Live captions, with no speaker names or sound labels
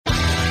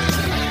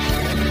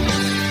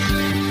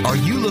Are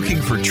you looking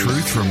for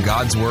truth from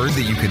God's Word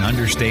that you can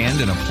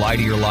understand and apply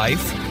to your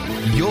life?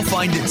 You'll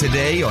find it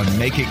today on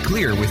Make It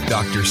Clear with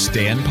Dr.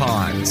 Stan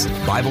Ponz,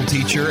 Bible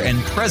teacher and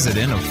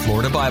president of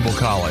Florida Bible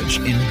College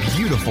in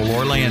beautiful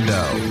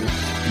Orlando.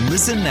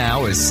 Listen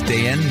now as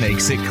Stan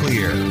makes it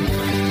clear.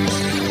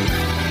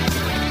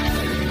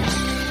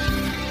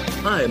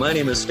 Hi, my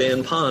name is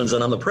Stan Ponz,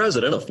 and I'm the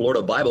president of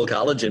Florida Bible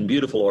College in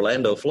beautiful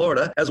Orlando,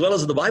 Florida, as well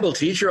as the Bible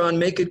teacher on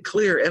Make It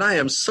Clear. And I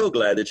am so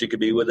glad that you could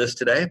be with us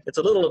today. It's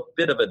a little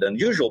bit of an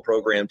unusual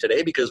program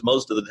today because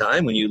most of the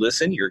time when you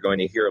listen, you're going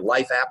to hear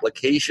life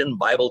application,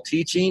 Bible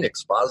teaching,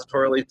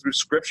 expositorily through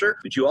Scripture.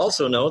 But you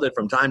also know that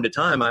from time to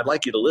time, I'd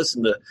like you to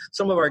listen to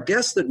some of our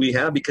guests that we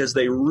have because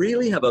they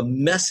really have a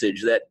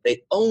message that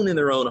they own in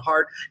their own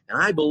heart. And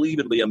I believe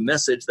it'll be a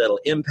message that'll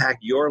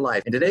impact your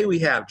life. And today we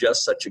have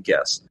just such a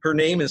guest. Her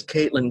name is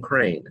Caitlin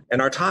Crane,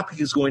 and our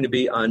topic is going to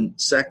be on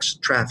sex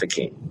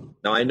trafficking.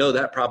 Now, I know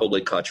that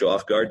probably caught you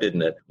off guard,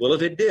 didn't it? Well,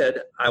 if it did,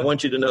 I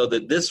want you to know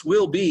that this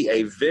will be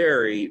a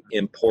very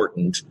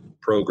important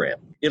program.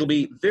 It'll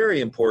be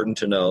very important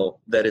to know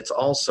that it's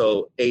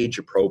also age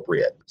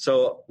appropriate.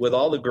 So with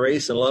all the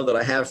grace and love that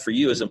I have for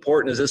you, as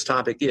important as this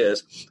topic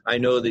is, I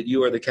know that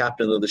you are the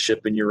captain of the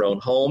ship in your own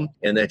home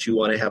and that you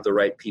want to have the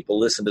right people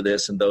listen to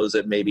this and those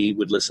that maybe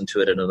would listen to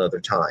it at another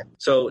time.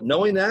 So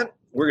knowing that,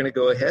 we're going to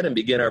go ahead and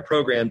begin our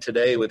program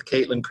today with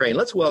Caitlin Crane.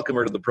 Let's welcome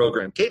her to the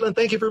program. Caitlin,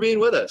 thank you for being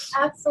with us.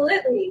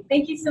 Absolutely.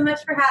 Thank you so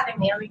much for having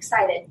me. I'm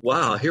excited.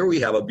 Wow, here we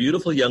have a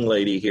beautiful young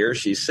lady here.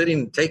 She's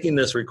taking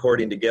this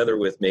recording together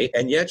with me,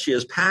 and yet she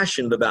is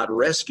passionate about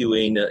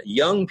rescuing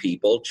young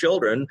people,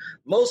 children,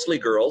 mostly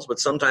girls, but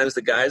sometimes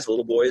the guys,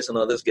 little boys and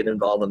others get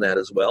involved in that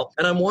as well.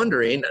 And I'm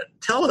wondering,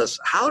 tell us,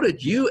 how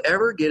did you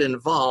ever get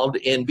involved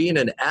in being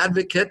an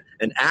advocate,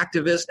 an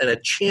activist, and a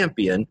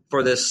champion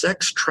for this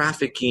sex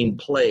trafficking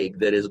plague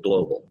that is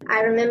global?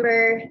 I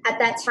remember at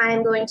that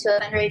time going to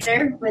a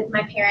fundraiser with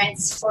my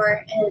parents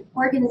for an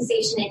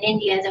organization in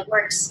India that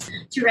works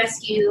to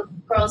rescue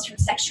girls from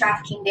sex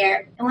trafficking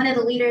there. And one of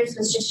the leaders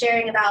was just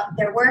sharing about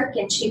their work,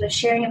 and she was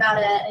sharing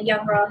about a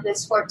young girl who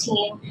was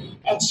 14,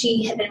 and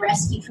she had been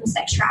rescued from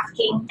sex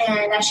trafficking.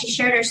 And as she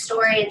shared her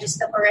story and just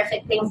the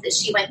horrific things that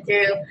she went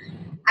through,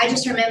 I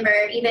just remember,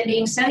 even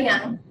being so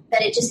young,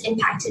 that it just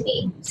impacted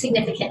me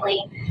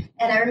significantly.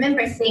 And I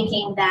remember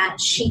thinking that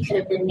she could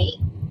have been me.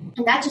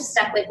 And that just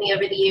stuck with me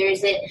over the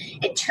years.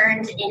 It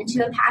turned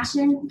into a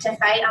passion to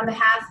fight on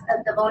behalf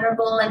of the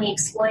vulnerable and the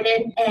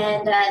exploited.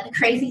 And the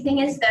crazy thing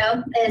is,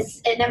 though,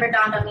 is it never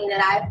dawned on me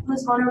that I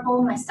was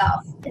vulnerable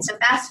myself. And so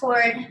fast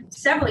forward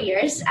several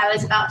years, I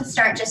was about to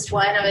start just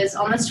one. I was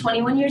almost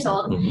 21 years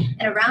old. Mm-hmm.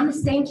 And around the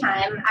same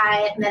time,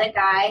 I met a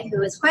guy who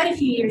was quite a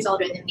few years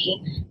older than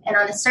me. And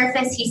on the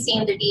surface, he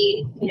seemed to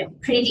be,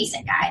 pretty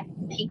decent guy.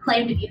 He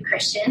claimed to be a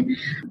Christian.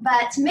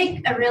 But to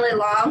make a really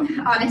long,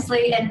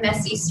 honestly, and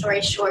messy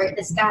story short,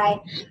 this guy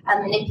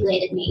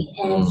manipulated me,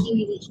 and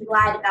he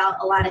lied about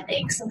a lot of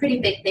things, some pretty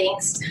big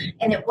things.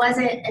 And it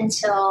wasn't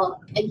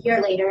until a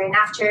year later, and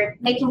after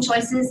making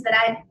choices that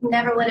I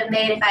never would have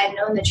made if I had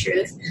known the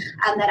truth,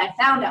 that I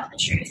found out the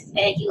truth.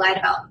 And he lied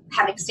about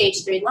having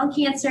stage 3 lung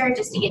cancer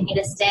just to get me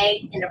to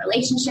stay in a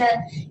relationship.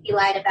 He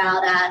lied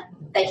about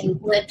that he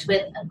lived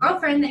with a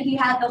girlfriend that he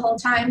had the whole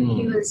time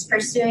he was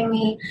pursuing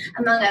me,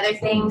 among other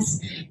things.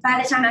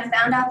 By the time I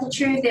found out the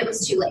truth, it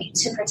was too late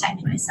to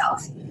protect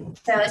myself.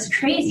 So it's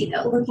crazy,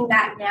 though, looking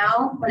back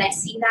now when I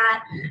see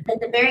that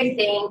the very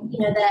thing,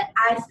 that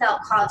I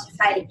felt called to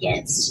fight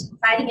against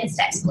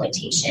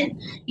exploitation,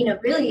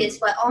 really is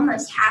what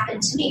almost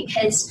happened to me.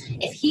 Because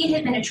if he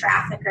had been a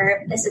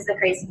trafficker, this is the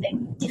crazy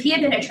thing. If he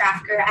had been a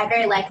trafficker, I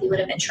very likely would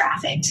have been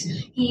trafficked.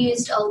 He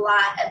used a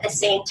lot of the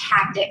same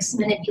tactics,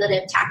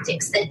 manipulative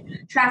tactics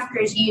that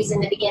traffickers use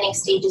in the beginning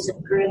stages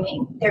of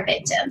grooming their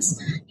victims.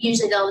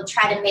 Usually they'll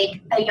try to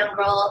make a young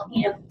girl,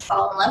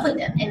 fall in love with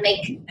him and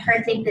make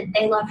her think that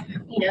they love her,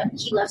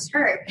 he loves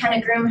her, kind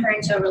of groom her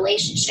into a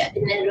relationship,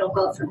 and then it'll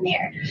go from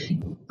there.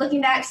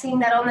 Looking back, seeing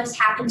that almost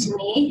happen to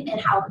me and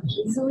how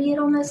easily it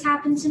almost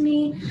happened to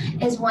me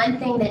is one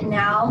thing that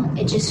now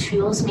it just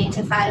fuels me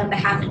to fight on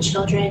behalf of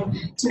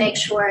children to make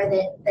sure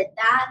that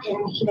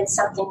and even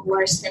something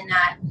worse than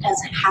that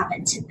doesn't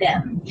happen to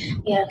them.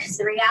 Because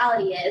the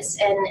reality is,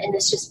 and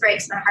this just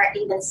breaks my heart to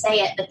even say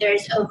it, but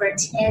there's over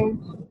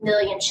 10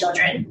 million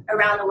children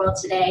around the world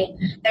today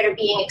that are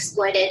being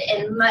exploited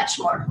in much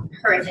more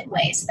horrific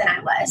ways than I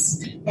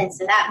was. And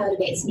so that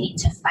motivates me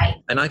to fight.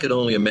 And I could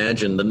only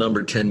imagine the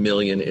number 10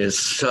 million is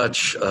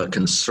such a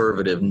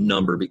conservative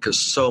number because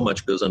so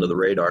much goes under the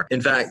radar.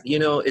 In fact,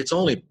 it's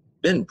only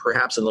been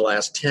perhaps in the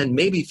last 10,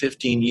 maybe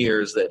 15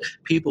 years that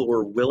people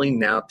were willing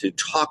now to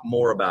talk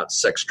more about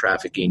sex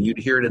trafficking. You'd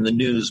hear it in the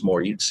news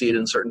more. You'd see it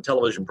in certain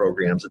television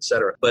programs, et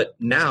cetera. But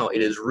now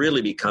it is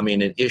really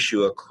becoming an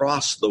issue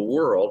across the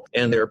world.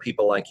 And there are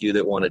people like you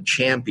that want to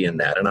champion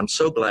that. And I'm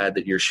so glad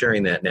that you're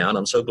sharing that now. And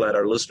I'm so glad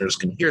our listeners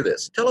can hear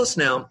this. Tell us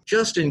now,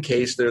 just in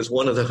case there's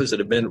one of those that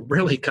have been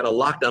really kind of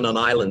locked on an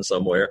island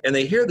somewhere and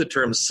they hear the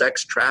term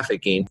sex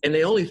trafficking and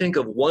they only think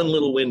of one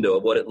little window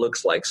of what it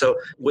looks like. So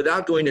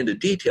without going into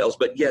details,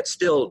 but yet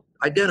still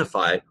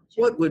identify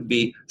what would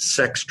be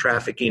sex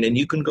trafficking? And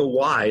you can go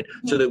wide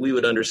so that we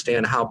would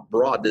understand how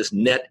broad this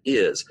net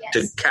is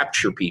to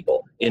capture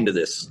people into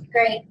this.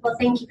 Great. Well,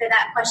 thank you for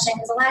that question,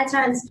 because a lot of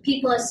times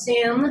people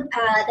assume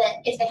that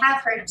if they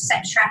have heard of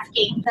sex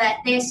trafficking, that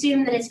they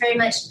assume that it's very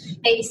much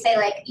maybe say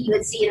like you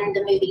would see in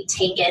the movie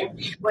Taken,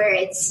 where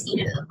it's,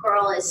 a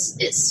girl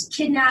is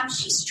kidnapped,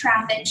 she's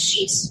trafficked,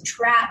 she's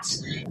trapped,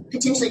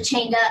 potentially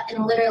chained up,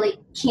 and literally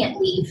can't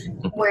leave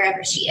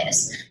wherever she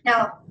is.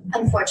 Now,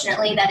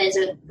 unfortunately, that is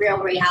a real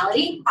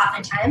reality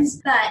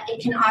oftentimes, but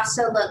it can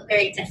also look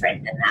very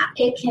different than that.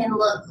 It can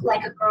look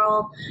like a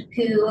girl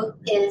who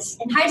is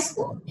in high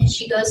school and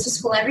she goes to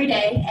school every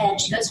day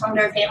and she goes home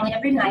to her family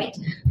every night,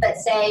 but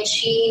say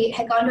she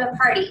had gone to a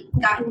party,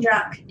 gotten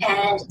drunk,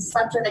 and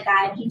slept with a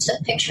guy, and he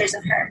took pictures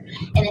of her,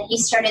 and then he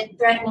started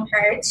threatening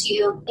her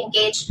to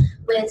engage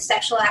with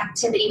sexual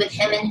activity with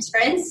him and his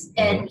friends,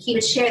 and he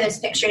would share those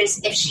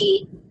pictures if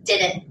she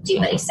didn't do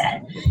what he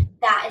said.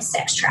 That is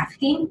sex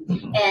trafficking,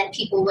 and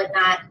people would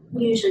not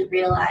usually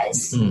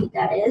realize what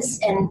that is.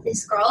 And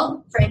this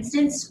girl, for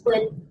instance,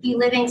 would be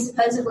living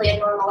supposedly a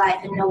normal life,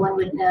 and no one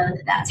would know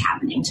that that's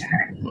happening to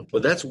her.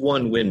 Well, that's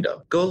one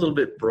window. Go a little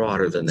bit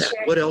broader than that.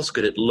 Sure. What else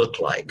could it look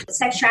like?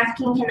 Sex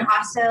trafficking can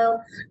also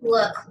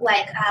look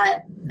like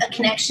a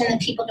connection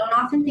that people don't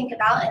often think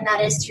about, and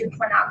that is through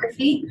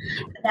pornography.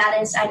 That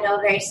is, I know,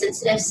 a very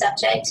sensitive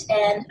subject,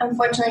 and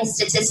unfortunately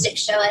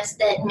statistics show us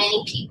that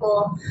many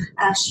people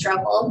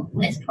struggle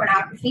with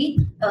pornography,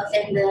 both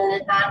in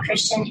the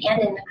non-Christian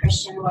and in the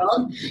Christian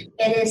world.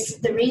 It is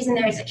the reason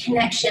there is a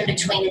connection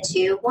between the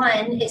two.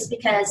 One is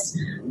because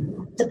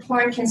the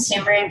porn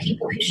consumer and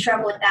people who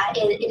struggle with that,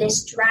 it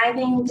is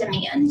driving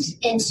demand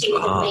into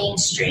the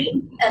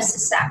mainstream of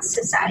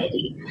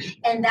society.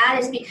 And that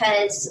is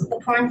because the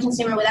porn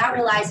consumer, without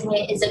realizing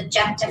it, is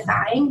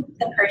objectifying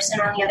the person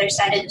on the other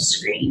side of the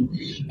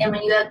screen. And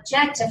when you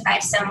objectify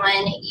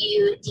someone,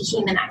 you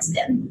dehumanize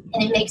them.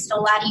 And it makes it a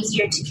lot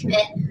easier to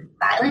commit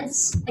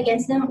violence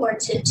against them or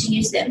to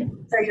use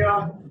them for your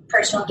own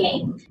personal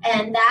gain.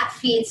 And that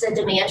feeds a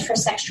demand for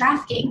sex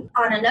trafficking.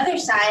 On another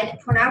side,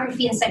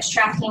 pornography and sex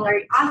trafficking are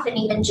often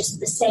even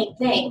just the same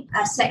thing.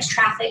 Sex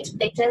trafficked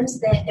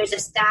victims, there's a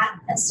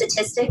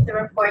statistic that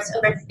reports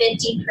over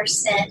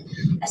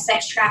 50% of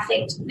sex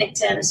trafficked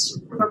victims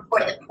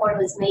report that porn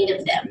was made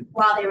of them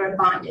while they were in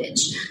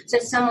bondage. So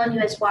someone who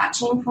is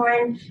watching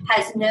porn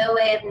has no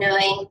way of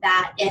knowing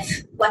that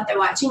if what they're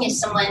watching is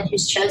someone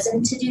who's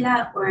chosen to do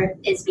that or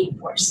is being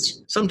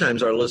forced.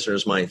 Sometimes our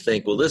listeners might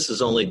think, well, this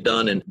is only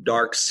done in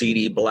dark,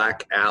 seedy,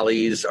 black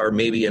alleys, or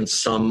maybe in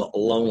some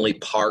lonely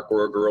park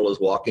where a girl is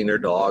walking their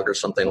dog or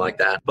something like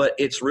that. But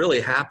it's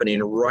really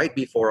happening right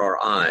before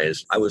our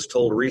eyes. I was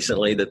told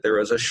recently that there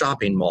is a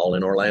shopping mall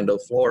in Orlando,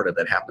 Florida,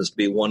 that happens to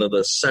be one of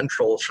the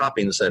central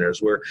shopping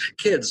centers where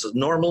kids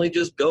normally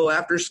just go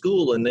after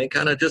school and they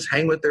kind of just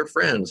hang with their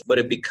friends. But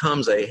it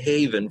becomes a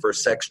haven for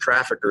sex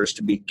traffickers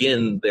to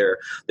begin their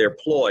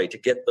ploy to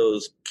get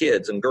those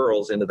kids and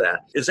girls into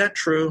that. Is that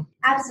true?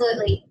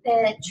 Absolutely.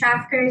 The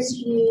traffickers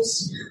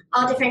use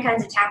all different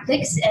kinds of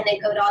tactics, and they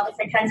go to all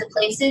different kinds of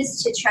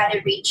places to try to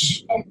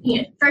reach and,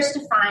 first to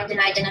find and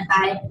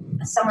identify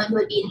someone who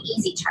would be an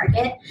easy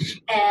target,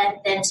 and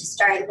then to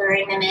start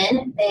luring them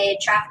in. The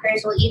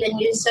traffickers will even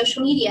use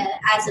social media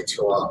as a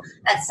tool.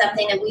 That's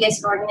something that we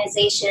as an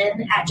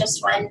organization at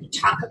Just One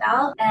talk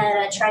about,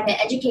 trying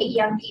to educate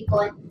young people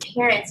and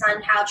parents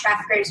on how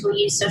traffickers will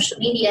use social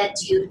media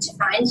to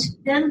find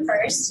them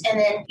first, and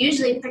then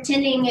usually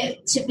pretending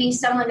to be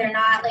someone they're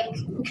not,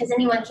 because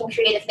anyone can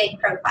create a fake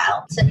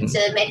profile to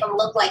make them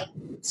look like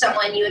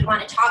someone you would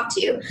want to talk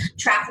to.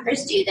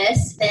 Traffickers do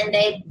this, then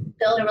they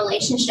build a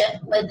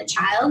relationship with the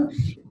child.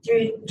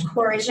 Through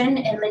coercion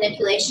and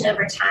manipulation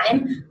over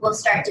time, will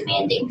start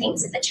demanding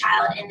things of the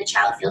child, and the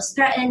child feels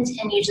threatened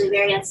and usually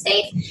very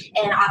unsafe,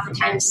 and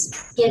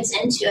oftentimes gives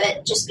into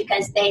it just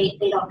because they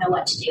don't know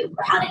what to do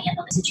or how to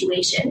handle the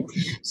situation.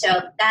 So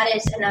that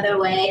is another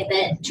way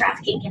that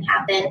trafficking can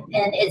happen,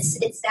 and it's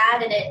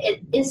sad and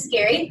it is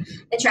scary.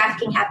 The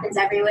trafficking happens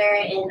everywhere,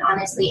 and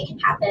honestly, it can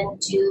happen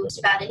to just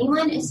about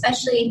anyone,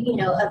 especially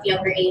of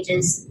younger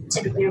ages.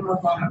 Typically, are more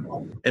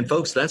vulnerable. And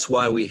folks, that's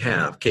why we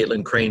have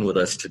Caitlin Crane with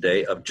us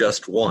today of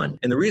Just One.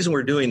 And the reason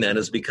we're doing that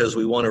is because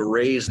we want to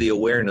raise the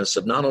awareness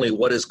of not only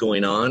what is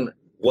going on,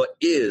 what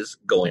is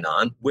going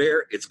on,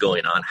 where it's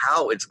going on,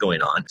 how it's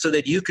going on, so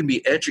that you can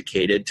be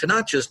educated to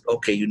not just,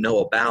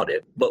 about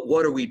it, but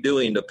what are we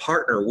doing to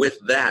partner with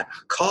that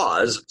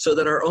cause so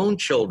that our own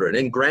children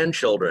and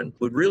grandchildren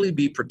would really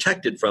be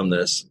protected from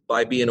this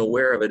by being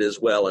aware of it as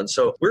well. And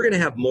so we're going to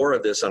have more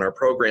of this on our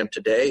program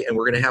today, and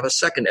we're going to have a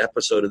second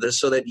episode of this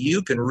so that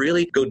you can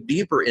really go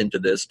deeper into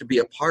this to be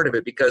a part of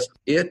it, because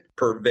it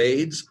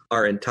pervades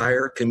our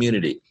entire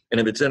community. And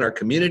if it's in our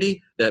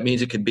community, that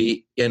means it could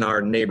be in our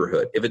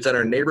neighborhood. If it's in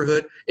our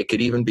neighborhood, it could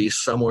even be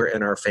somewhere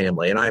in our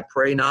family. And I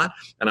pray not,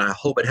 and I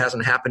hope it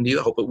hasn't happened to you.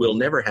 I hope it will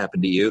never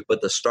happen to you. But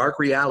the stark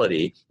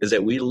reality is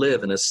that we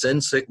live in a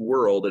sin-sick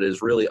world that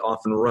is really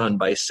often run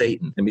by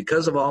Satan. And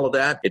because of all of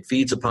that, it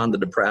feeds upon the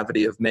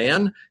depravity of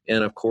man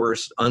and, of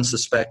course,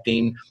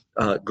 unsuspecting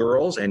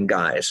girls and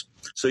guys.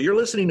 So you're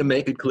listening to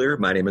Make It Clear.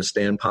 My name is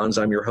Stan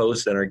Ponz. I'm your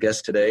host, and our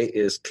guest today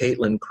is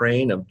Caitlin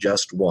Crane of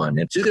Just One.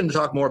 And she's going to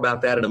talk more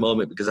about that in a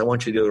moment because I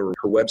want you to go to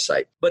her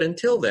website. But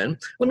until then,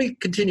 let me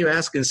continue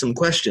asking some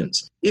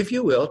questions. If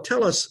you will,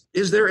 tell us,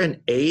 is there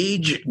an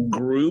age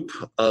group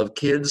of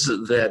kids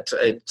that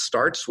it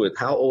starts with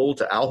how old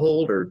to how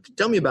old? Or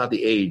tell me about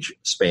the age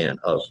span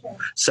of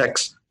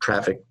sex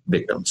traffic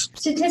victims.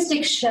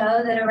 Statistics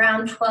show that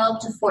around 12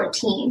 to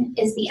 14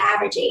 is the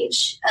average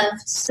age of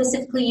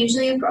specifically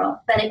usually a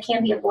girl, but it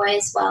can be a boy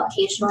as well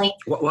occasionally.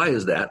 Why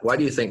is that? Why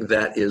do you think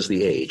that is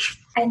the age?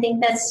 I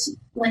think that's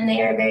when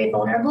they are very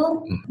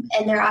vulnerable,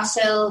 and they're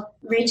also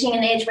reaching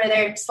an age where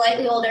they're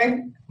slightly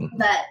older,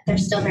 but they're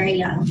still very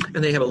young.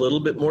 And they have a little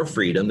bit more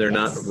freedom. They're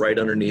not right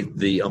underneath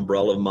the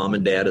umbrella of mom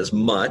and dad as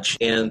much,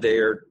 and they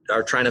are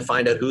trying to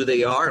find out who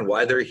they are and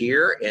why they're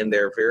here, and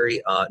they're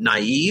very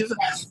naive,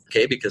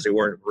 okay, because they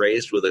weren't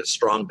raised with a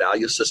strong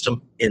value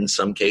system in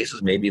some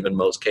cases, maybe even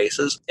most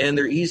cases, and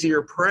they're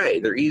easier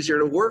prey. They're easier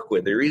to work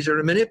with. They're easier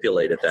to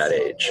manipulate at that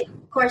age.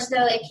 Of course,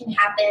 though, it can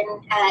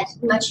happen at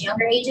much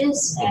younger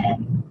ages.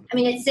 I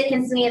mean, it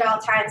sickens me at all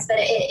times, but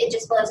it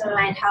just blows my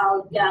mind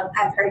how young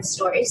I've heard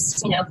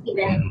stories,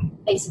 even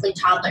basically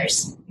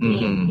toddlers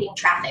being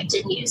trafficked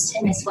and used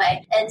in this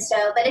way. And so,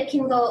 but it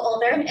can go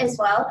older as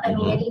well. I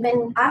mean, and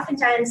even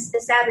oftentimes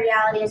the sad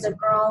reality is a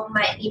girl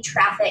might be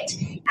trafficked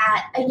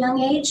at a young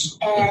age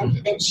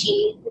and then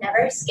she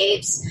never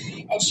escapes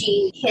and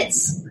she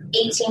hits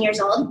 18 years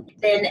old.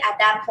 Then at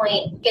that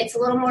point it gets a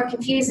little more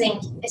confusing,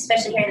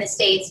 especially here in the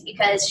States,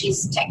 because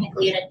she's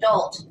technically an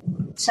adult.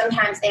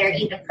 Sometimes they are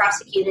even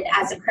prosecuted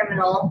as a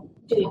criminal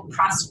doing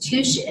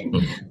prostitution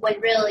when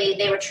really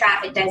they were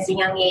trafficked as a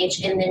young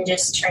age and then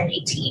just turned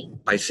 18.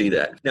 I see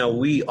that. Now,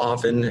 we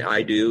often,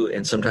 I do,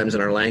 and sometimes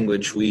in our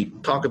language, we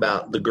talk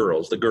about the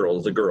girls.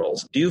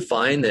 Do you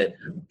find that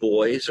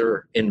boys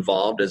are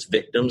involved as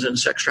victims in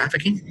sex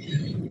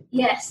trafficking?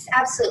 Yes,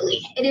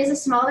 absolutely. It is a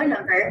smaller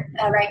number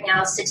right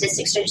now.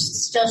 Statistics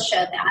still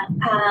show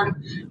that.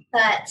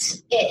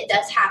 But it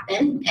does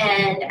happen.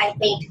 And I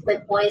think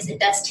with boys, it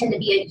does tend to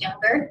be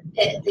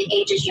the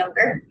age is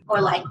younger,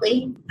 more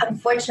likely.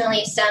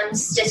 Unfortunately, some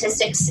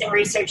statistics and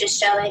research is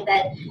showing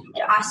that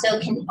it also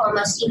can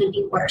almost even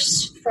be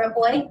worse for a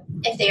boy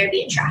if they are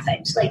being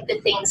trafficked. Like the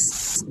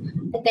things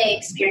that they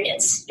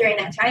experience during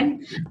that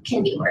time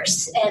can be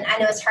worse. And I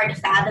know it's hard to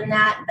fathom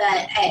that, but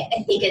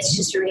I think it's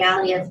just a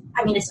reality of,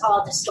 it's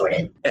all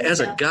distorted. As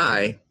a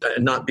guy,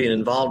 not being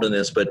involved in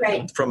this, but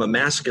from a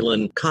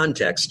masculine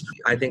context,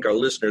 I think our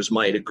listeners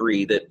might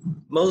agree that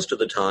most of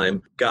the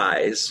time,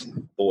 guys,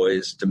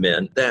 boys to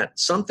men, that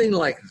something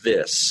like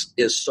this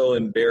is so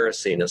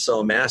embarrassing and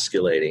so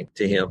emasculating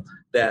to him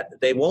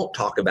that they won't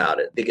talk about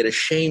it. They get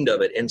ashamed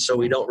of it. And so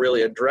we don't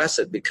really address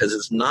it because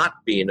it's not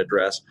being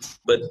addressed.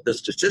 But the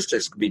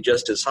statistics could be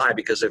just as high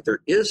because if there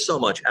is so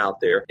much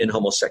out there in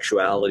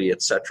homosexuality,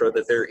 et cetera,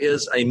 that there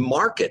is a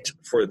market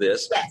for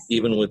this,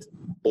 even with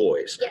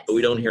boys. Yes. But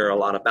we don't hear a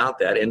lot about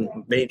that. And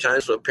many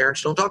times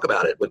parents don't talk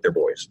about it with their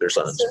boys, their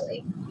sons.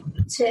 Absolutely.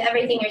 To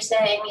everything you're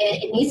saying,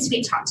 it needs to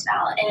be talked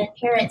about. And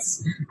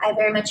parents, I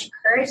very much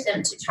encourage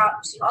them to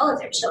talk to all of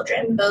their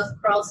children,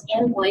 both girls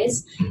and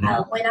boys.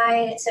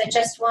 So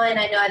Just One,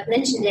 I know I've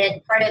mentioned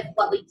it, part of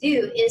what we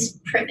do is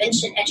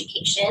prevention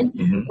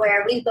education,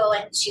 where we go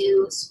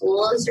into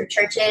schools or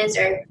churches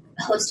or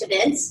host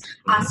events.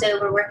 Also,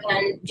 we're working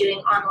on doing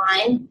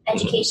online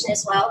education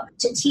as well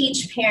to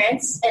teach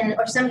parents,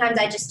 or sometimes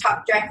I just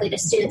talk directly to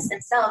students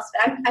themselves,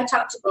 but I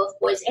talk to both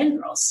boys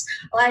and girls.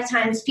 A lot of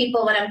times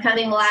people, when I'm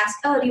coming, will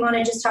ask, do you want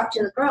to just talk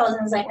to the girls? And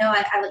I was like, no,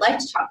 I would like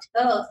to talk to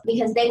both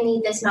because they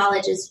need this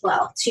knowledge as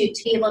well to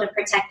be able to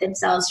protect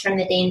themselves from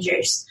the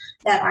dangers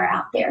that are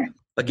out there.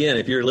 Again,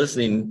 if you're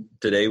listening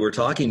today, we're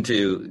talking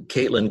to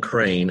Caitlin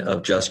Crane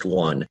of Just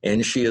One,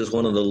 and she is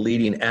one of the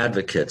leading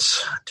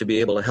advocates to be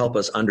able to help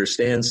us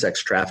understand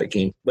sex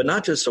trafficking, but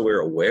not just so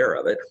we're aware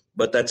of it,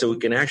 but that so we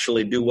can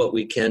actually do what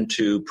we can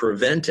to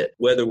prevent it,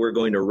 whether we're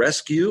going to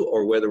rescue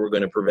or whether we're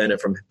going to prevent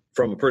it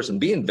from a person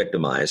being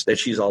victimized, that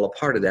she's all a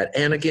part of that.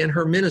 And again,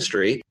 her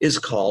ministry is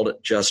called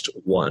Just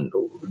One.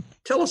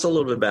 Tell us a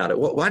little bit about it.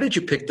 Why did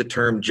you pick the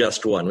term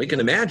Just One? We can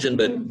imagine,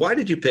 but why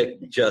did you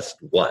pick Just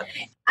One?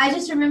 I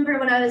just remember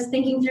when I was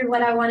thinking through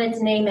what I wanted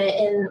to name it,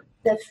 and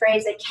the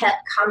phrase that kept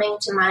coming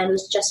to mind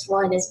was just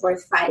one is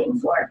worth fighting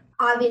for.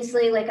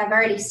 Obviously, like I've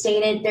already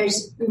stated,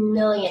 there's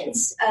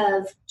millions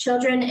of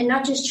children, and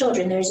not just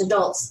children, there's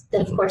adults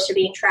that, of course, are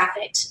being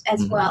trafficked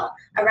as well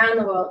around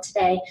the world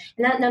today.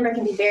 And that number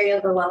can be very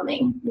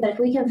overwhelming. But if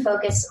we can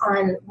focus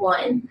on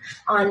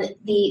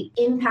the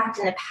impact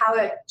and the power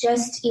of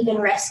just even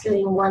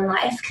rescuing one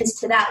life, because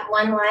to that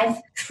one life,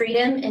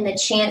 freedom and the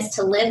chance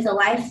to live the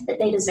life that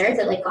they deserve,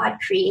 that like God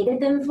created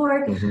them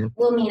for,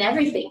 will mean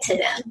everything to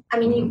them. I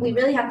mean, we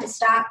really have to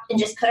stop and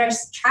just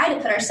try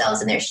to put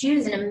ourselves in their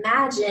shoes and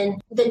imagine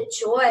the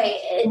joy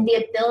and the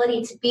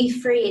ability to be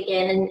free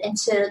again and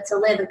to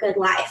live a good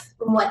life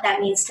and what that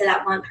means to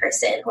that one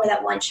person or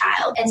that one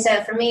child. And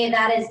so for me,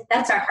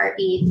 that's our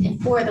heartbeat.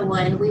 And for the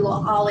one, we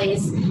will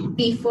always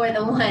be for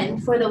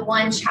the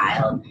one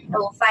child, and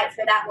we'll fight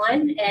for that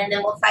one, and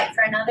then we'll fight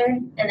for another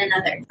and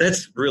another.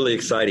 That's really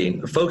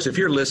exciting. Folks, if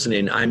you're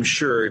listening, I'm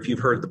sure if you've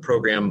heard the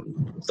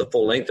program, the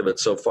full length of it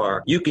so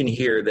far, you can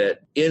hear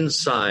that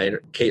inside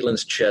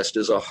Caitlin's chest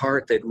is a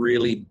heart that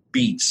really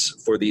beats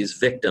for these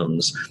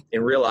victims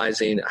and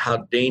realizing how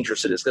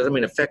dangerous it is. Because,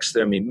 it affects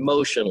them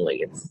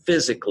emotionally and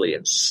physically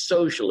and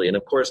socially. And,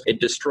 of course, it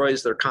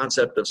destroys their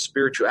concept of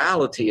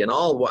spirituality and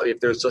all.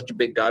 If there's such a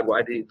big God,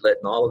 why did he let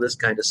in all of this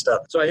kind of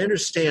stuff? So I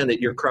understand that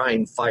you're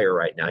crying fire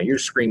right now. You're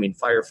screaming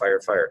fire,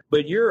 fire, fire.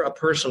 But you're a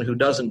person who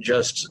doesn't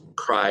just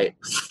cry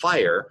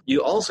fire.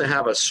 You also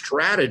have a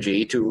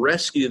strategy to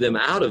rescue them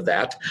out of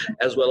that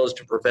as well as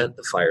to prevent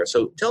the fire.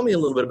 So tell me a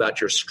little bit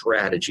about your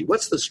strategy.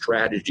 What's the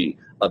strategy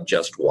of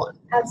Just One?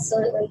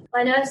 Absolutely.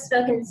 I know I've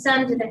spoken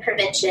some to the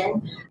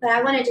prevention, but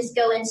I want to just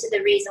go into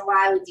the reason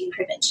why we do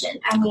prevention.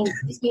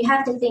 You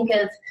have to think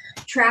of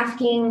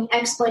trafficking,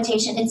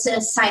 exploitation. It's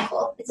a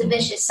cycle. It's a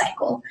vicious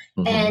cycle.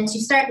 Mm-hmm. And to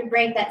start to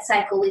break that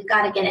cycle, we've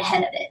got to get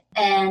ahead of it.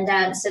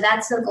 And so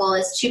that's the goal,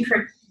 is to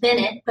prevent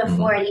it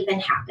before it even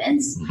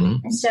happens. Mm-hmm.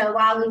 And so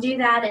while we do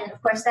that, and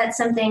of course that's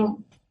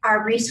something,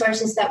 our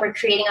resources that we're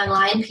creating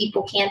online,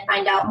 people can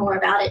find out more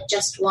about it,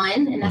 Just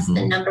One, and that's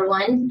the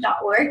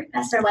number1.org.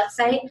 That's our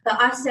website.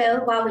 But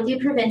also, while we do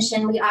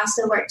prevention, we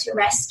also work to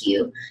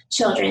rescue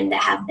children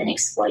that have been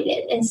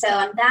exploited. And so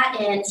on that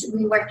end,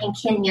 we work in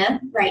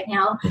Kenya right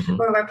now,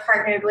 where we're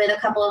partnered with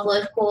a couple of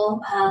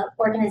local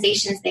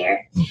organizations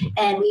there.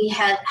 And we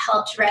have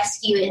helped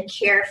rescue and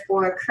care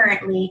for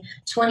currently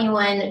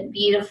 21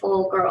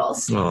 beautiful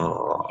girls.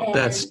 Oh,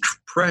 that's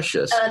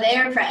precious. Oh, they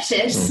are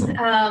precious.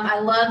 I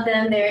love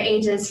them. They're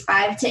ages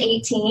 5 to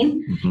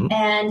 18.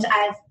 And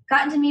I've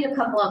gotten to meet a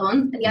couple of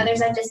them. The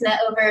others I've just met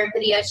over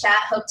video chat.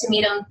 Hope to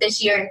meet them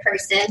this year in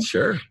person.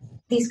 Sure.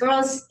 These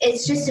girls,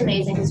 it's just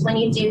amazing, because when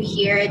you do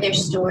hear their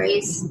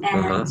stories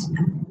and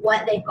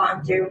what they've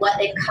gone through, what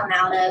they've come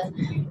out of,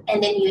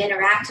 and then you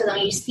interact with them,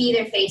 you see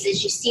their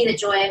faces, you see the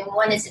joy. And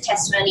one is a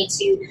testimony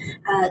to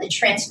the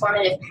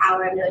transformative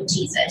power of knowing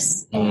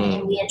Jesus.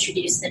 And we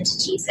introduce them to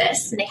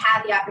Jesus, and they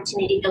have the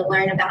opportunity to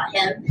learn about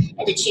him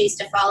and to choose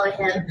to follow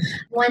him.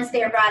 Once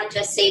they are brought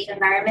into a safe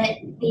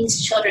environment,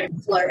 these children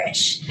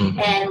flourish.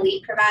 And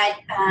we provide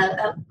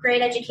a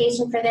great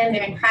education for them.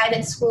 They're in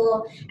private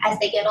school. As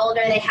they get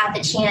older, they have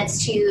the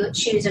chance to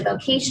choose a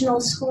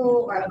vocational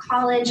school or a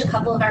college. A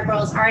couple of our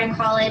girls are in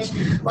college.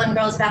 One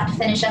girl's about to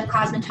finish up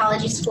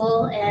cosmetology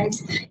school and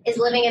is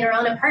living in her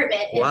own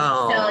apartment.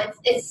 Wow. So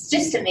it's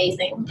just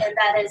amazing. And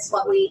that is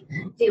what we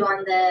do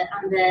on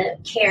the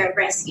care of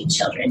rescued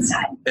children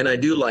side. And I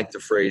do like the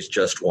phrase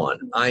Just One.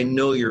 I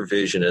know your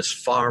vision is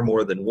far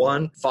more than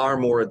one, far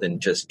more than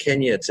just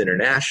Kenya. It's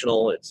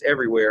international. It's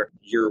everywhere.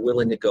 You're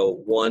willing to go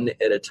one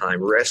at a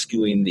time,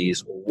 rescuing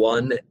these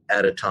one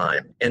at a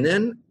time. And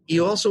then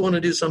you also want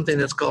to do something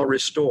that's called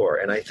restore.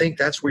 And I think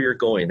that's where you're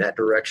going. That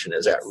direction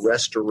is that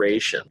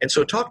restoration. And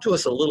so talk to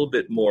us a little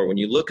bit more. When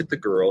you look at the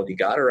girl, you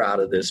got her out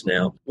of this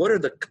now, what are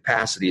the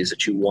capacities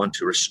that you want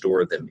to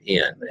restore them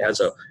in as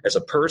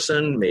a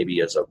person, maybe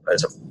as a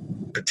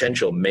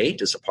potential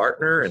mate, as a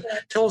partner? And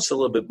tell us a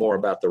little bit more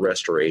about the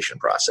restoration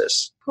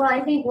process. Well, I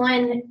think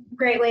one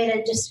great way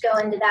to just go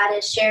into that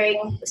is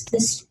sharing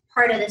this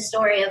part of the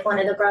story of one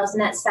of the girls,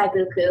 and that's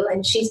Saibuku,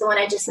 and she's the one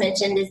I just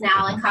mentioned, is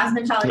now in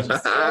cosmetology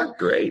school.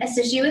 Great. And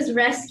so she was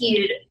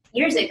rescued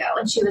years ago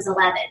when she was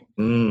 11.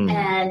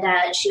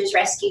 And she was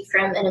rescued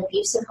from an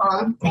abusive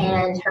home,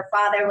 and her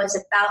father was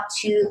about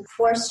to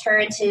force her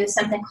into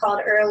something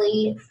called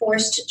early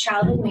forced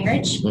childhood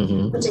marriage,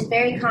 which is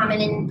very common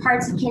in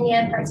parts of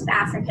Kenya, parts of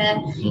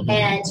Africa.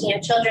 And,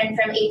 children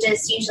from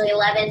ages usually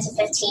 11 to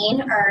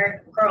 15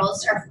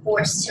 girls are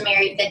forced to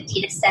marry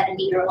 50 to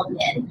 70-year-old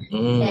men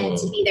and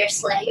to be their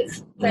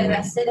slave for the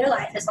rest of their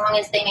life, as long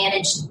as they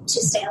manage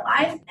to stay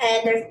alive.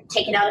 And they're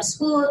taken out of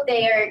school.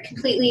 They're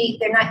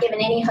not given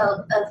any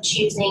hope of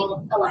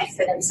choosing a life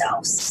for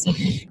themselves.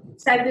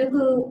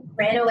 Saibuku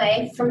ran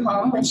away from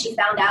home when she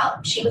found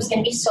out she was going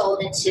to be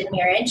sold into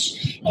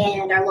marriage,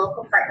 and our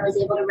local partner was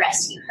able to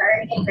rescue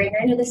her and bring her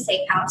into the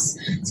safe house.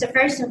 So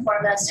first and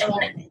foremost,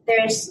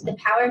 there's the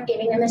power of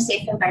giving them a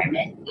safe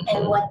environment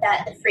and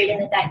the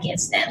freedom that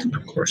gives them.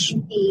 Of course.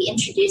 Be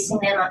introducing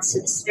them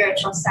onto the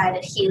spiritual side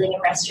of healing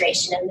and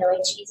restoration of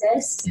knowing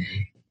Jesus.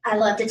 I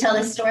love to tell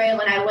this story.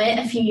 When I went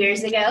a few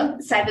years ago,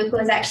 Saibuku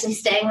was actually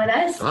staying with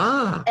us.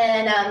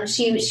 And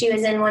she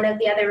was in one of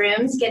the other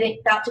rooms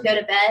about to go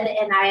to bed,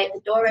 and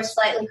the door was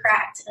slightly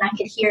cracked, and I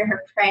could hear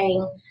her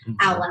praying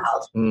out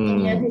loud. And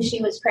you know who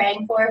she was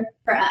praying for?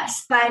 For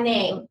us, by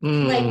name.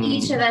 Like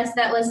each of us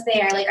that was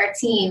there, like our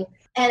team.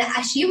 And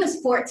she was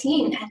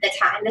 14 at the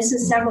time. This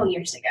was several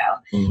years ago.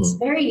 It's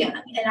very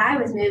young. And I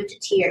was moved to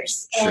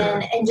tears.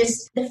 And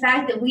just the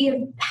fact that we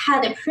have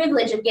had the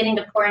privilege of getting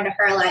to pour into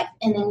her life,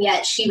 and then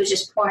yet she was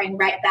just pouring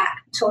right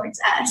back towards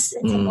us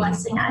and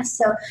blessing us.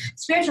 So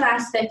spiritual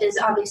aspect is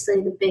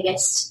obviously the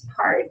biggest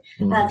part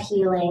of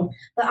healing,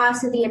 but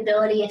also the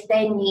ability, if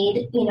they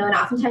need, and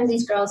oftentimes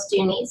these girls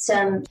do need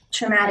some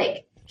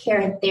traumatic care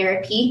and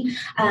therapy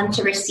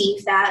to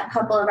receive that. A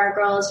couple of our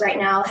girls right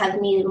now have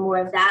needed more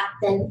of that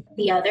than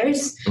the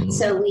others.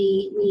 So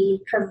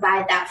we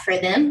provide that for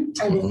them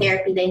and the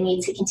therapy they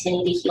need to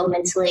continue to heal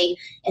mentally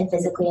and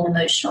physically and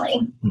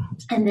emotionally.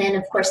 And then,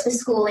 of course, the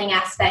schooling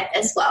aspect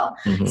as well.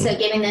 So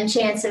giving them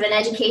chance of an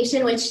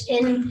education, which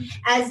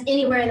as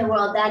anywhere in the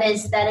world, that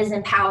is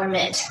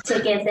empowerment,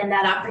 to give them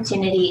that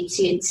opportunity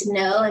to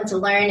know and to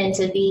learn and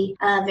to be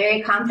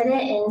very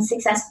confident and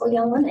successful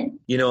young women.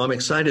 You know, I'm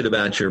excited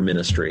about your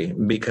ministry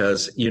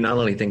because you're not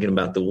only thinking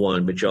about the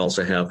one, but you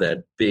also have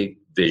that big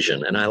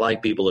vision. And I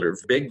like people that are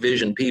big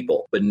vision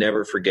people, but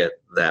never forget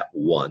that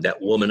one,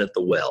 that woman at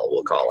the well,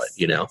 we'll call it,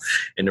 you know,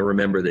 and to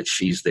remember that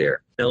she's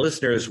there. Now,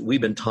 listeners,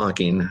 we've been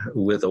talking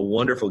with a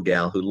wonderful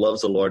gal who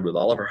loves the Lord with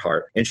all of her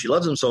heart, and she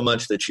loves him so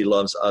much that she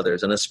loves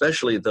others, and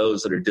especially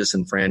those that are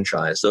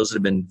disenfranchised, those that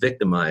have been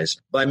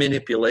victimized by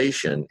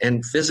manipulation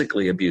and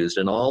physically abused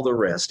and all the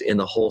rest in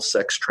the whole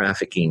sex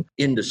trafficking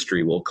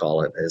industry, we'll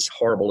call it, as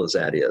horrible as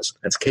that is.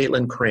 That's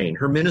Caitlin Crane.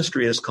 Her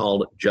ministry is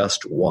called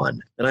Just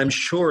One. And I'm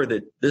sure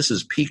that this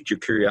has piqued your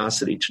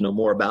curiosity to know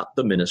more about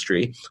the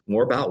ministry,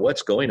 more about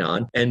what's going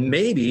on, and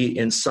maybe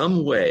in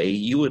some way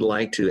you would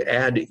like to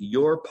add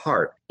your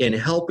part in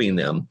helping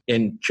them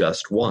in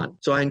Just One.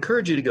 So I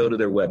encourage you to go to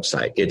their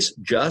website. It's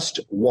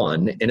Just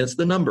One, and it's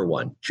the number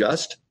one,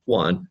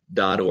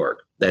 justone.org.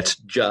 That's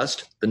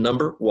just the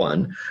number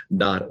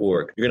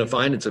one.org. You're going to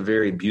find it's a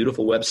very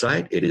beautiful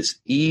website. It is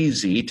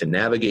easy to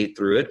navigate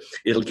through it.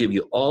 It'll give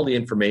you all the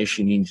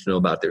information you need to know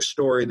about their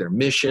story, their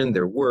mission,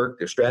 their work,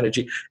 their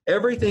strategy,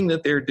 everything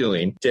that they're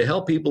doing to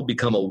help people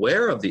become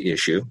aware of the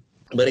issue.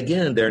 But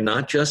again, they're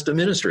not just a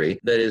ministry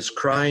that is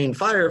crying,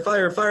 fire,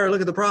 fire, fire,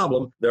 look at the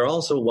problem. They're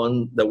also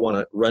one that want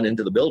to run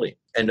into the building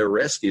and to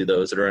rescue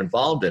those that are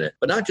involved in it,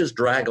 but not just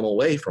drag them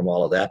away from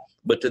all of that,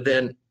 but to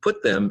then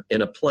put them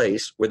in a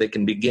place where they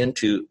can begin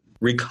to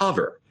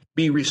recover,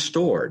 be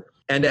restored,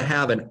 and to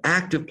have an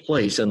active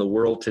place in the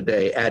world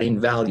today, adding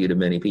value to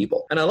many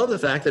people. And I love the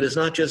fact that it's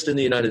not just in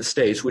the United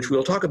States, which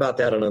we'll talk about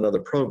that on another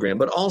program,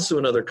 but also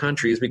in other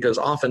countries, because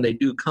often they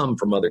do come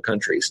from other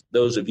countries.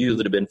 Those of you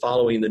that have been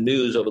following the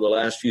news over the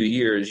last few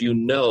years, you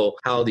know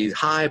how these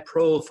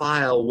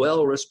high-profile,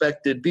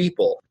 well-respected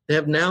people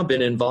have now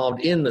been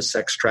involved in the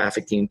sex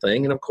trafficking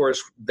thing. And of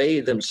course,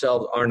 they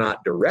themselves are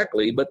not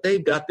directly, but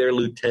they've got their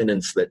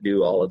lieutenants that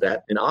do all of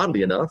that. And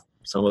oddly enough,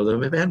 some of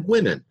them have had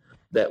women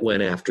that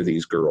went after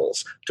these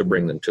girls to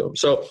bring them to them.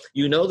 So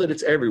you know that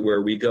it's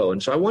everywhere we go.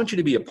 And so I want you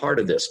to be a part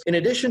of this. In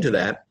addition to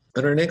that,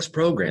 in our next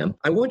program,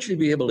 I want you to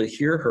be able to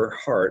hear her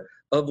heart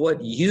of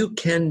what you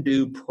can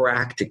do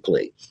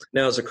practically.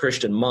 Now, as a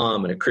Christian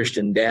mom and a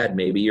Christian dad,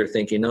 maybe you're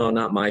thinking, no,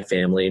 not my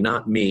family,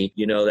 not me.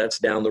 You know, that's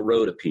down the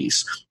road a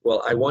piece.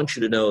 Well, I want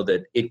you to know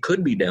that it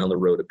could be down the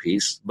road a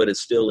piece, but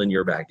it's still in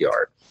your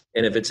backyard.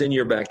 And if it's in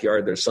your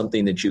backyard, there's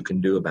something that you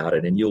can do about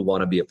it. And you'll want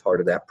to be a part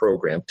of that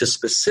program to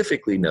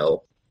specifically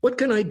know, what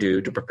can I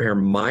do to prepare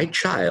my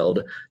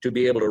child to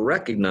be able to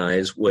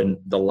recognize when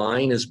the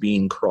line is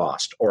being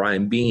crossed or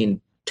I'm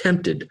being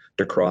tempted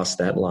to cross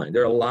that line?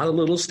 There are a lot of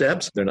little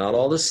steps. They're not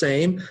all the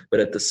same, but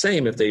at the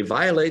same, if they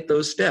violate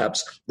those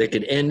steps, they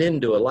can end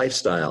into a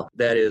lifestyle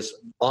that is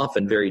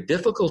often very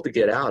difficult to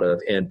get out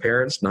of. And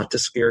parents, not to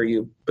scare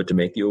you, but to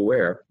make you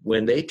aware,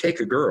 when they take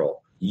a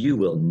girl, you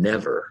will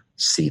never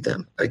see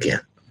them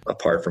again,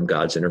 apart from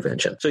God's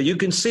intervention. So you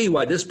can see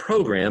why this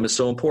program is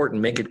so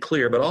important, make it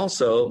clear, but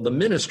also the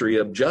ministry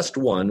of Just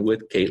One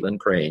with Caitlin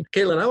Crane.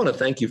 Caitlin, I want to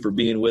thank you for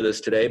being with us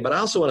today, but I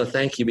also want to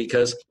thank you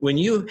because when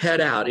you head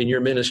out in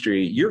your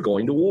ministry, you're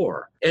going to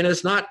war. And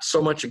it's not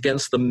so much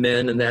against the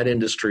men in that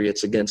industry,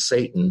 it's against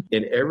Satan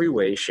in every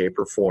way, shape,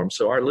 or form.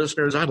 So our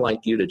listeners, I'd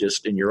like you to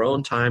just, in your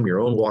own time, your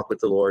own walk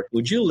with the Lord,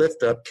 would you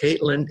lift up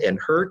Caitlin and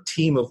her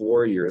team of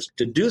warriors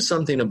to do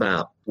something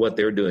about what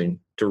they're doing,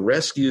 to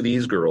rescue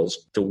these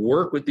girls, to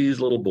work with these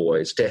little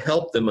boys, to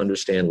help them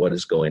understand what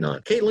is going on.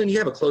 Caitlin, you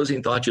have a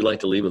closing thought you'd like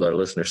to leave with our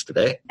listeners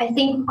today? I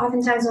think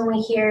oftentimes when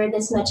we hear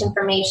this much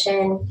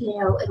information,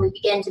 and we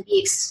begin to be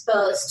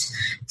exposed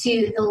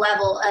to the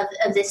level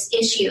of this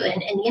issue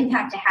and the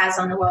impact it has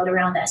on the world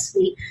around us,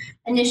 we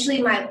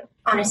initially might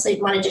honestly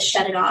want to just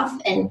shut it off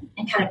and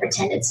kind of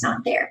pretend it's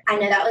not there. I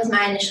know that was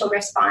my initial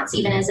response,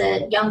 even as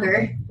a young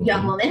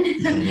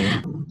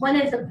woman. One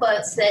of the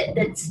quotes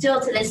that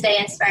still to this day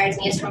inspires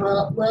me is from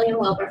William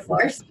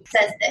Wilberforce. It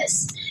says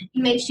this: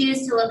 "You may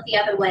choose to look the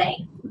other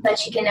way,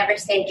 but you can never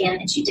say again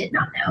that you did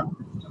not know."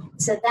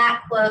 So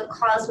that quote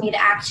calls me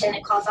to action.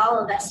 It calls all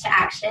of us to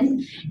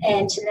action,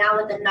 and to now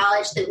with the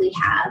knowledge that we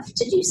have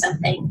to do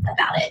something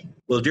about it.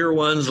 Well, dear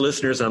ones,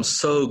 listeners, I'm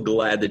so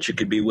glad that you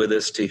could be with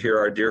us to hear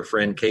our dear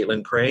friend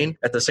Caitlin Crane.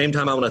 At the same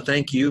time, I want to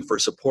thank you for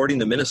supporting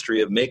the ministry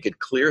of Make It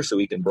Clear so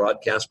we can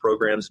broadcast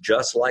programs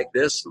just like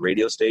this. The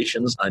radio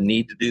stations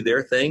need to do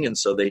their thing, and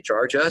so they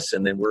charge us,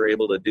 and then we're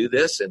able to do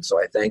this. And so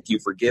I thank you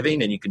for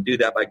giving, and you can do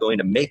that by going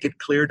to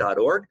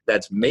makeitclear.org.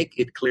 That's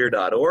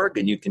makeitclear.org,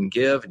 and you can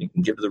give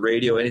to the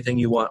radio anything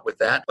you want with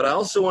that. But I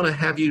also want to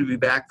have you to be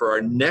back for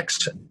our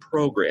next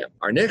program.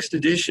 Our next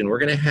edition, we're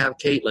going to have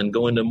Caitlin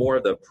go into more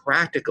of the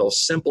practical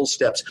simple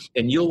steps.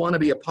 And you'll want to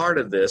be a part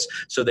of this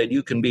so that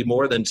you can be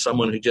more than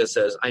someone who just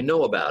says, I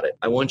know about it.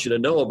 I want you to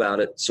know about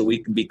it so we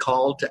can be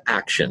called to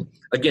action.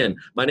 Again,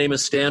 my name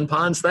is Stan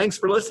Ponz. Thanks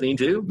for listening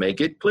to Make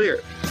It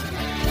Clear.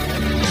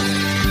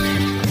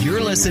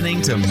 You're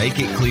listening to Make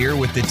It Clear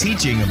with the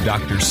teaching of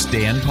Dr.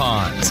 Stan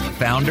Ponz,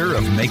 founder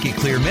of Make It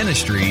Clear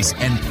Ministries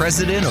and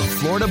president of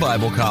Florida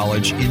Bible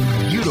College in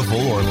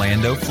beautiful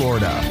Orlando,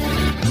 Florida.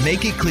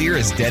 Make It Clear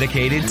is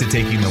dedicated to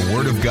taking the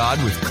Word of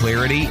God with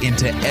clarity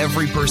into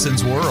every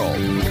person's world.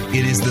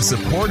 It is the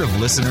support of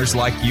listeners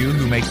like you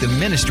who make the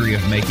ministry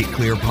of Make It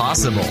Clear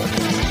possible.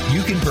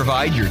 You can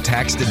provide your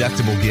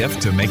tax-deductible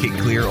gift to Make It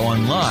Clear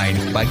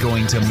online by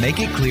going to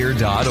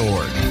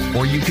makeitclear.org.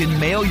 Or you can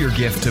mail your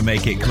gift to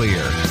Make It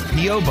Clear,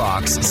 P.O.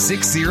 Box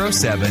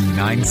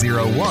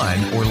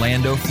 607901,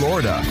 Orlando,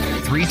 Florida,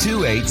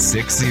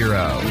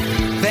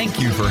 32860. Thank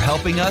you for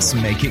helping us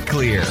make it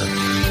clear.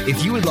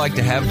 If you would like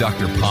to have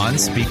Dr. Ponz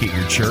speak at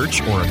your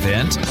church or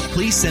event,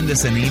 please send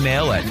us an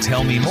email at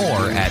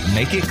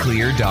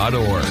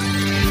tellmemore@makeitclear.org.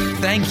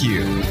 Thank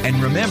you,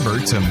 and remember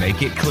to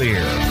make it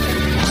clear.